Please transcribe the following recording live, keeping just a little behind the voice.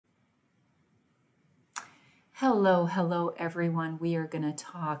Hello everyone. We are going to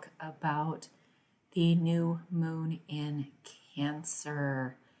talk about the new moon in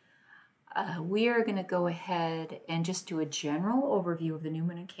Cancer. We are going to go ahead and just do a general overview of the new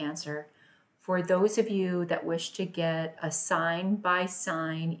moon in Cancer. For those of you that wish to get a sign by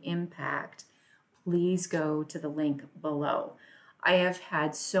sign impact, please go to the link below. I have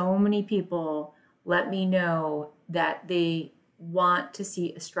had so many people let me know that they want to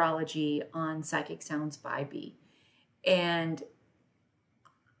see astrology on Psychic Sounds by B. And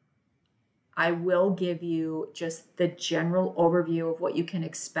I will give you just the general overview of what you can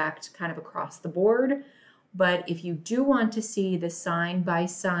expect kind of across the board. But if you do want to see the sign by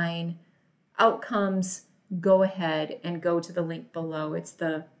sign outcomes, go ahead and go to the link below. It's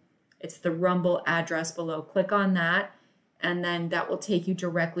the Rumble address below. Click on that, and then that will take you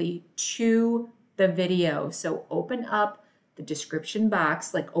directly to the video. So open up the description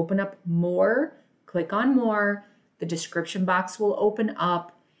box, like open up more, click on more. The description box will open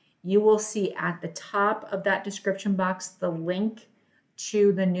up. You will see at the top of that description box the link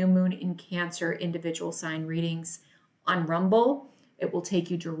to the new moon in Cancer individual sign readings on Rumble. It will take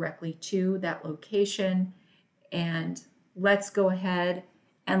you directly to that location. And let's go ahead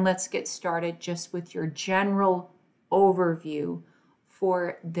and let's get started just with your general overview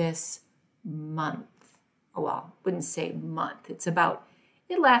for this month. Well, I wouldn't say month.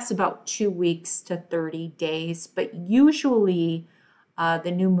 It lasts about 2 weeks to 30 days, but usually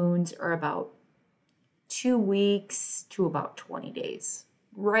the new moons are about 2 weeks to about 20 days,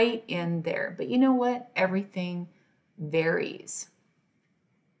 right in there. But you know what? Everything varies.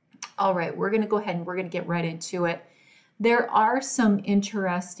 All right, we're going to go ahead and we're going to get right into it. There are some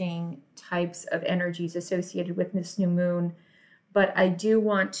interesting types of energies associated with this new moon, but I do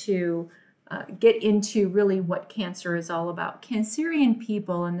want to get into really what Cancer is all about. Cancerian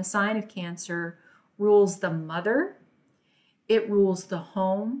people in the sign of Cancer rules the mother, it rules the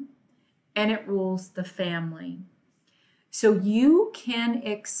home, and it rules the family. So you can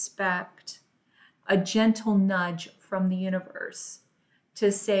expect a gentle nudge from the universe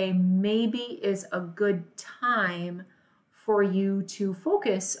to say maybe is a good time for you to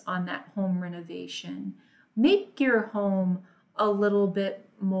focus on that home renovation. Make your home a little bit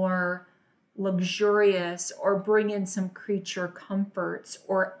more luxurious, or bring in some creature comforts,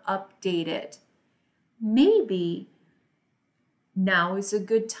 or update it. Maybe now is a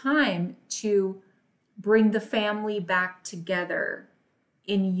good time to bring the family back together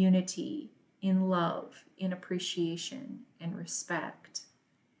in unity, in love, in appreciation, and respect.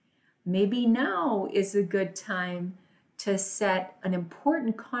 Maybe now is a good time to set an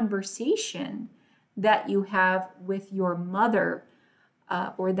important conversation that you have with your mother,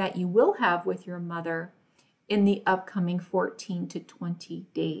 or that you will have with your mother in the upcoming 14 to 20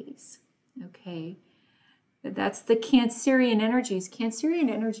 days. Okay, that's the Cancerian energies. Cancerian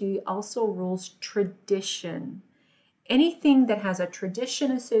energy also rules tradition. Anything that has a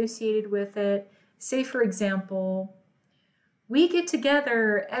tradition associated with it. Say, for example, we get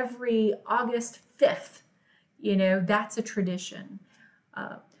together every August 5th. You know, that's a tradition.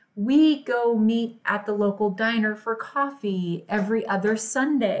 We go meet at the local diner for coffee every other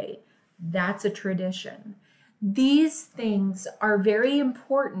Sunday. That's a tradition. These things are very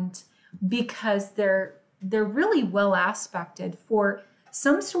important because they're really well aspected for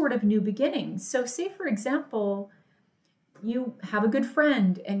some sort of new beginning. So say, for example, you have a good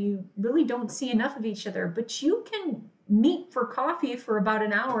friend and you really don't see enough of each other, but you can meet for coffee for about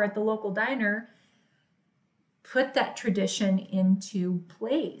an hour at the local diner. Put that tradition into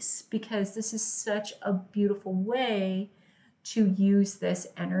place, because this is such a beautiful way to use this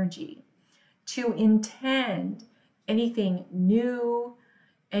energy, to intend anything new,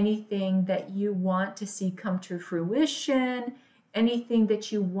 anything that you want to see come to fruition, anything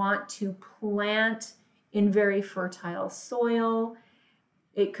that you want to plant in very fertile soil.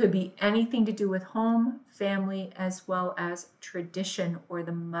 It could be anything to do with home, family, as well as tradition or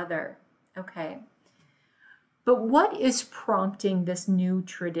the mother. Okay. But what is prompting this new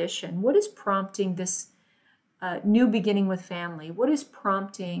tradition? What is prompting this new beginning with family? What is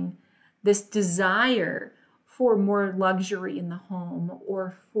prompting this desire for more luxury in the home,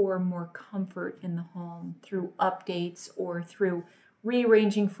 or for more comfort in the home through updates, or through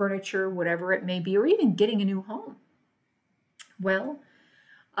rearranging furniture, whatever it may be, or even getting a new home? Well,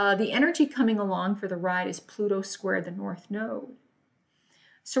 the energy coming along for the ride is Pluto square the North Node.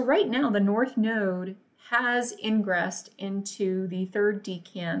 So right now, the North Node has ingressed into the third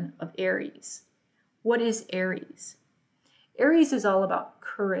decan of Aries. What is Aries? Aries is all about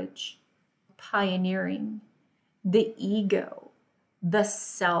courage, pioneering, the ego, the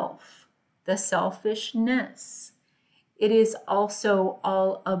self, the selfishness. It is also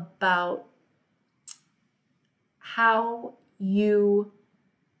all about how you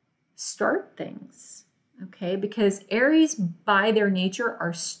start things, okay? Because Aries, by their nature,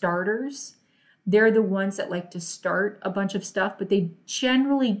 are starters. They're the ones that like to start a bunch of stuff, but they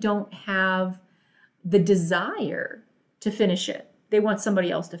generally don't have the desire to finish it. They want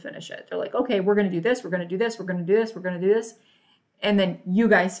somebody else to finish it. They're like, okay, we're going to do this, we're going to do this, we're going to do this, we're going to do this, and then you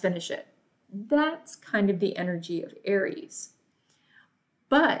guys finish it. That's kind of the energy of Aries.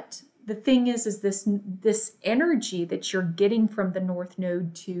 But the thing is this energy that you're getting from the North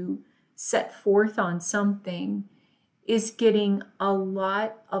Node to set forth on something is getting a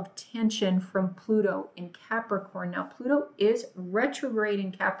lot of tension from Pluto in Capricorn. Now, Pluto is retrograde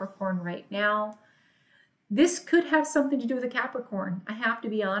in Capricorn right now. This could have something to do with a Capricorn. I have to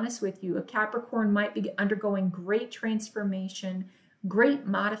be honest with you. A Capricorn might be undergoing great transformation, great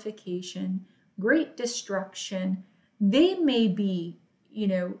modification, great destruction. They may be,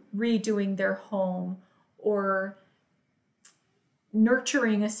 redoing their home or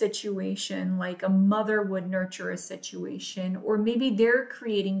nurturing a situation like a mother would nurture a situation, or maybe they're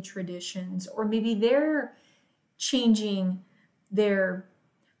creating traditions, or maybe they're changing their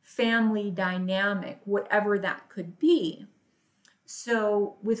family dynamic, whatever that could be.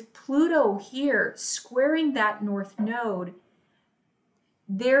 So with Pluto here squaring that North Node,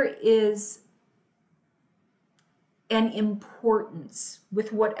 there is an importance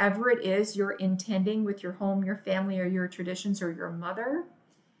with whatever it is you're intending with your home, your family, or your traditions, or your mother.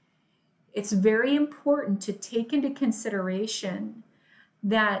 It's very important to take into consideration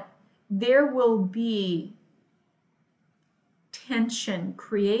that there will be tension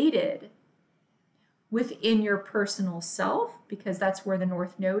created within your personal self, because that's where the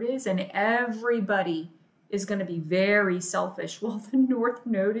North Node is, and everybody is going to be very selfish. Well, the North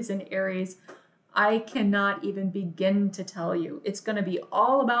Node is in Aries. I cannot even begin to tell you. It's going to be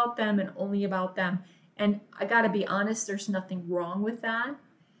all about them and only about them. And I got to be honest, there's nothing wrong with that.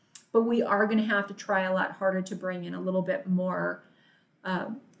 But we are going to have to try a lot harder to bring in a little bit more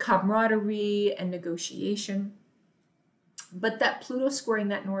camaraderie and negotiation. But that Pluto squaring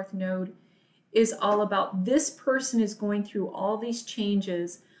that North Node is all about this person is going through all these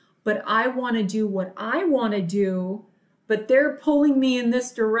changes, but I want to do what I want to do, but they're pulling me in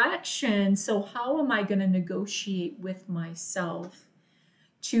this direction. So how am I going to negotiate with myself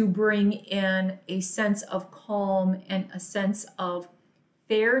to bring in a sense of calm and a sense of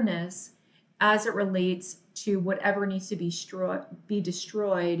fairness as it relates to whatever needs to be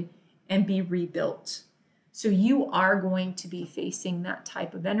destroyed and be rebuilt? So you are going to be facing that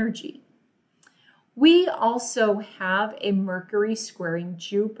type of energy. We also have a Mercury squaring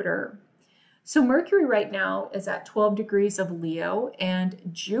Jupiter. So Mercury right now is at 12 degrees of Leo, and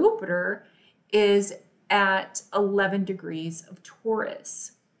Jupiter is at 11 degrees of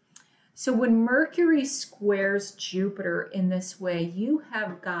Taurus. So when Mercury squares Jupiter in this way, you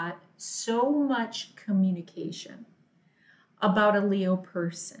have got so much communication about a Leo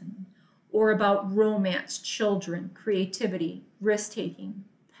person, or about romance, children, creativity, risk-taking,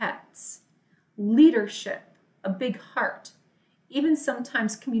 pets, leadership, a big heart, even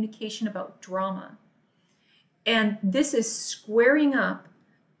sometimes communication about drama. And this is squaring up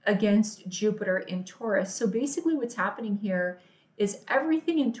against Jupiter in Taurus. So basically what's happening here is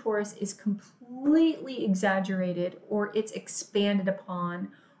everything in Taurus is completely exaggerated, or it's expanded upon,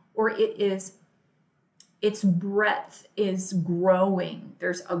 or its breadth is growing.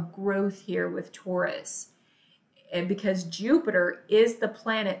 There's a growth here with Taurus. And because Jupiter is the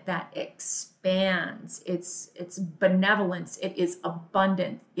planet that expands, it's benevolence, it is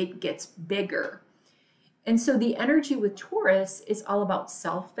abundant, it gets bigger. And so the energy with Taurus is all about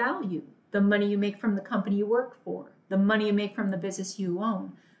self-value, the money you make from the company you work for, the money you make from the business you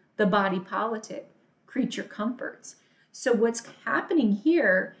own, the body politic, creature comforts. So what's happening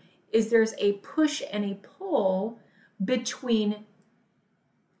here is there's a push and a pull between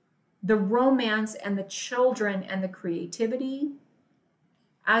the romance and the children and the creativity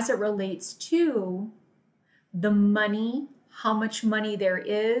as it relates to the money, how much money there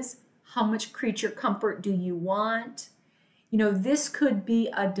is, how much creature comfort do you want. This could be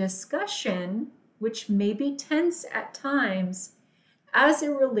a discussion which may be tense at times as it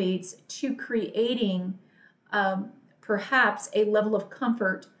relates to creating perhaps a level of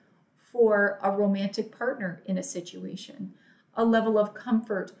comfort for a romantic partner in a situation, a level of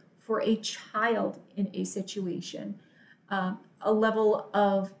comfort for a child in a situation, a level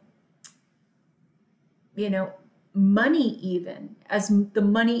of, money even. As the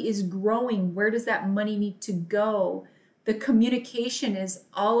money is growing, where does that money need to go? The communication is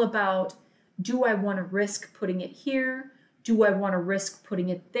all about Do I want to risk putting it here? Do I want to risk putting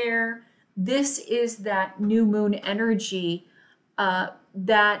it there? This is that new moon energy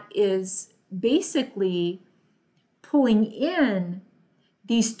that is basically pulling in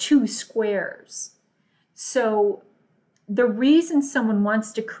these two squares. So the reason someone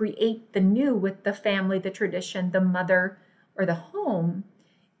wants to create the new with the family, the tradition, the mother, or the home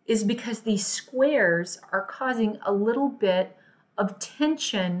is because these squares are causing a little bit of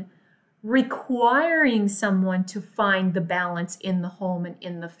tension, requiring someone to find the balance in the home and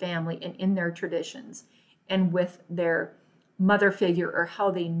in the family and in their traditions and with their mother figure or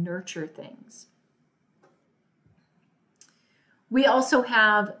how they nurture things. We also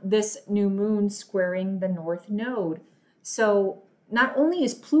have this new moon squaring the north node. So not only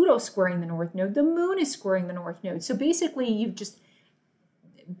is Pluto squaring the north node, the moon is squaring the north node. So basically you just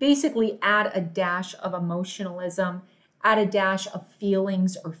add a dash of emotionalism, add a dash of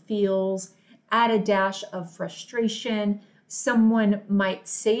feelings or feels, add a dash of frustration. Someone might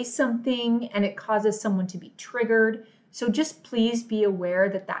say something and it causes someone to be triggered. So just please be aware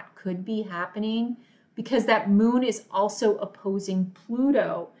that that could be happening because that moon is also opposing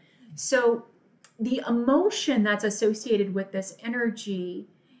Pluto. So the emotion that's associated with this energy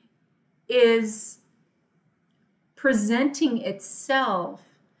is presenting itself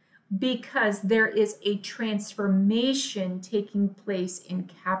because there is a transformation taking place in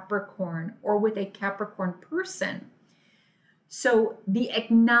Capricorn or with a Capricorn person. So the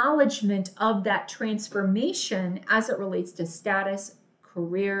acknowledgement of that transformation as it relates to status,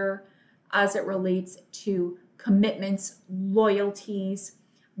 career, as it relates to commitments, loyalties,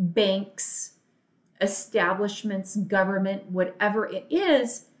 banks, establishments, government, whatever it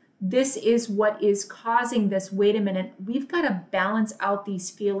is, this is what is causing this. Wait a minute, we've got to balance out these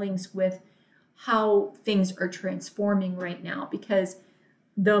feelings with how things are transforming right now because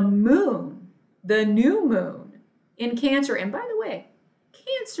the moon, the new moon in Cancer, and by the way,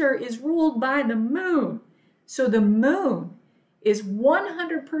 Cancer is ruled by the moon. So the moon is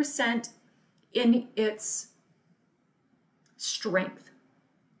 100% in its strength.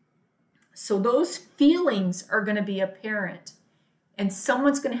 So those feelings are going to be apparent. And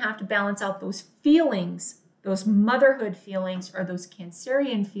someone's going to have to balance out those feelings, those motherhood feelings or those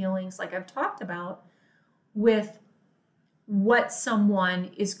Cancerian feelings like I've talked about with what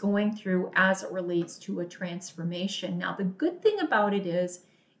someone is going through as it relates to a transformation. Now, the good thing about it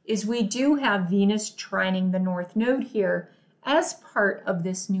is we do have Venus trining the North Node here as part of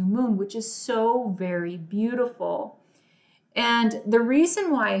this new moon, which is so very beautiful. And the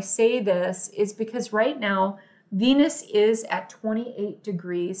reason why I say this is because right now, Venus is at 28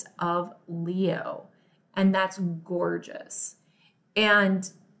 degrees of Leo, and that's gorgeous.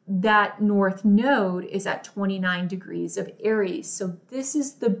 And that North Node is at 29 degrees of Aries. So this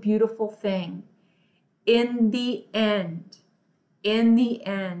is the beautiful thing. In the end,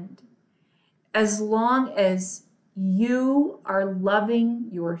 as long as you are loving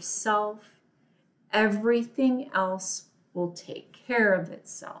yourself, everything else will take care of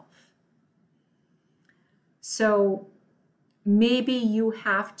itself. So maybe you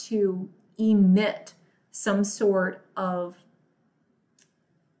have to emit some sort of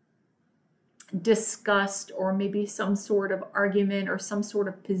disgust or maybe some sort of argument or some sort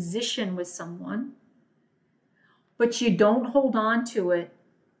of position with someone, but you don't hold on to it.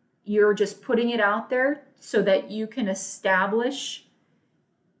 You're just putting it out there so that you can establish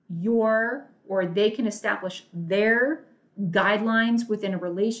or they can establish their guidelines within a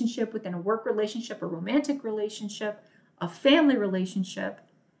relationship, within a work relationship, a romantic relationship, a family relationship,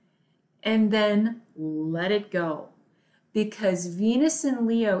 and then let it go. Because Venus in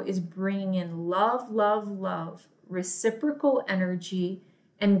Leo is bringing in love, love, love, reciprocal energy,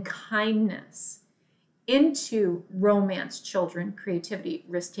 and kindness into romance, children, creativity,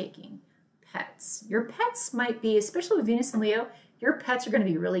 risk-taking, pets. Your pets might be, especially with Venus and Leo, your pets are going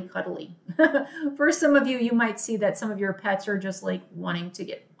to be really cuddly. For some of you, you might see that some of your pets are just like wanting to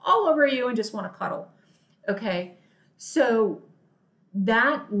get all over you and just want to cuddle. Okay, so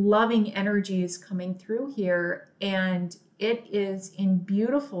that loving energy is coming through here, and it is in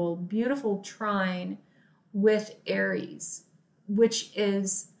beautiful, beautiful trine with Aries, which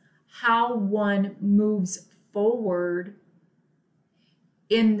is how one moves forward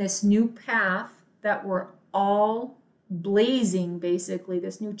in this new path that we're all blazing, basically,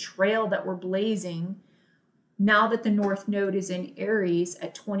 this new trail that we're blazing. Now that the North Node is in Aries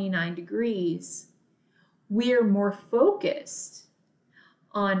at 29 degrees, we are more focused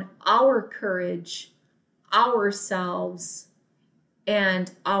on our courage, ourselves,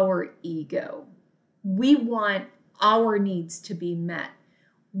 and our ego. We want our needs to be met.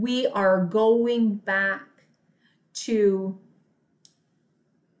 We are going back to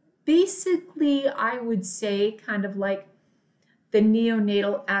basically, I would say, kind of like the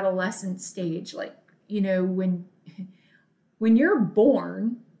neonatal adolescent stage. Like, you know, when you're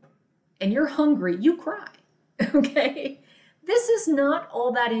born and you're hungry, you cry, okay? This is not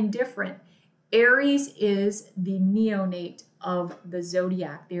all that indifferent. Aries is the neonate of the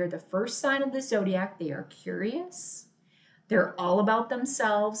zodiac. They are the first sign of the zodiac. They are curious. They're all about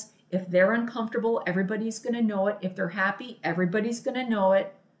themselves. If they're uncomfortable, everybody's going to know it. If they're happy, everybody's going to know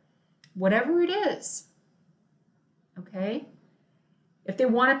it. Whatever it is, okay? If they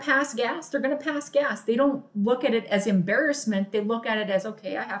want to pass gas, they're going to pass gas. They don't look at it as embarrassment. They look at it as,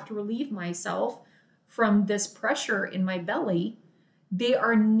 okay, I have to relieve myself from this pressure in my belly. They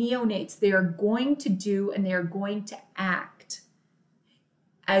are neonates. They are going to do and they are going to act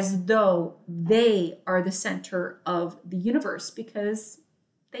as though they are the center of the universe, because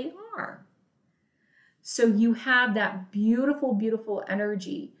they are. So you have that beautiful, beautiful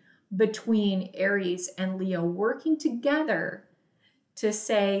energy between Aries and Leo working together to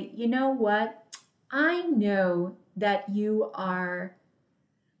say, you know what? I know that you are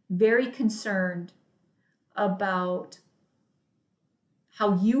very concerned about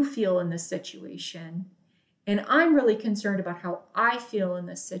how you feel in this situation. And I'm really concerned about how I feel in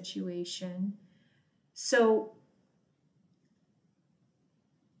this situation. So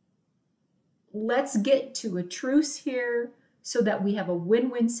let's get to a truce here so that we have a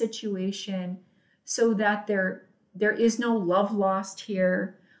win-win situation, so that there is no love lost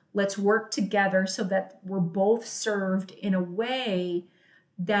here. Let's work together so that we're both served in a way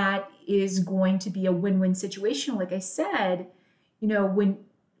that is going to be a win-win situation. Like I said, you know,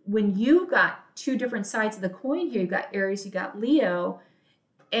 when you got two different sides of the coin here, you got Aries, you got Leo,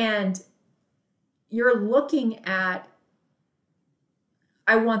 and you're looking at,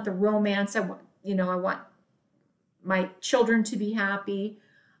 I want the romance, I want my children to be happy,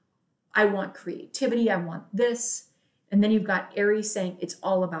 I want creativity, I want this. And then you've got Aries saying, it's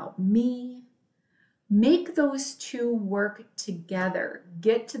all about me. Make those two work together.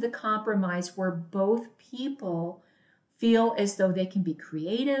 Get to the compromise where both people feel as though they can be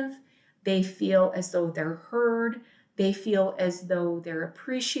creative. They feel as though they're heard. They feel as though they're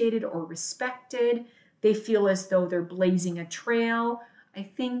appreciated or respected. They feel as though they're blazing a trail. I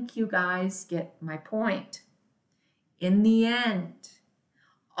think you guys get my point. In the end,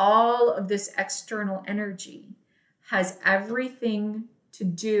 all of this external energy has everything to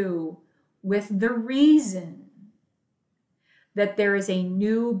do with the reason that there is a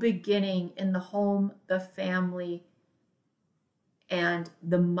new beginning in the home, the family, and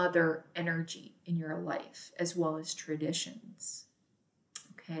the mother energy in your life, as well as traditions.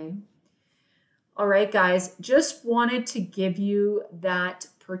 Okay. All right, guys, just wanted to give you that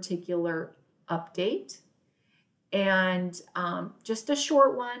particular update, and just a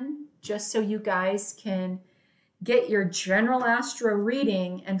short one, just so you guys can get your general astro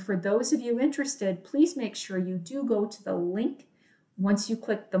reading. And for those of you interested, please make sure you do go to the link. Once you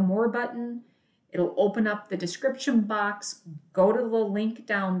click the more button, it'll open up the description box. Go to the link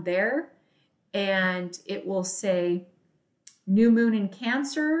down there and it will say New Moon in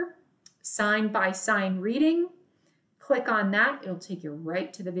Cancer, sign by sign reading. Click on that. It'll take you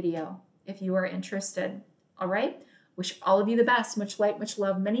right to the video if you are interested. All right. Wish all of you the best. Much light, much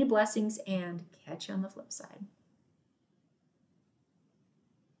love, many blessings, and catch you on the flip side.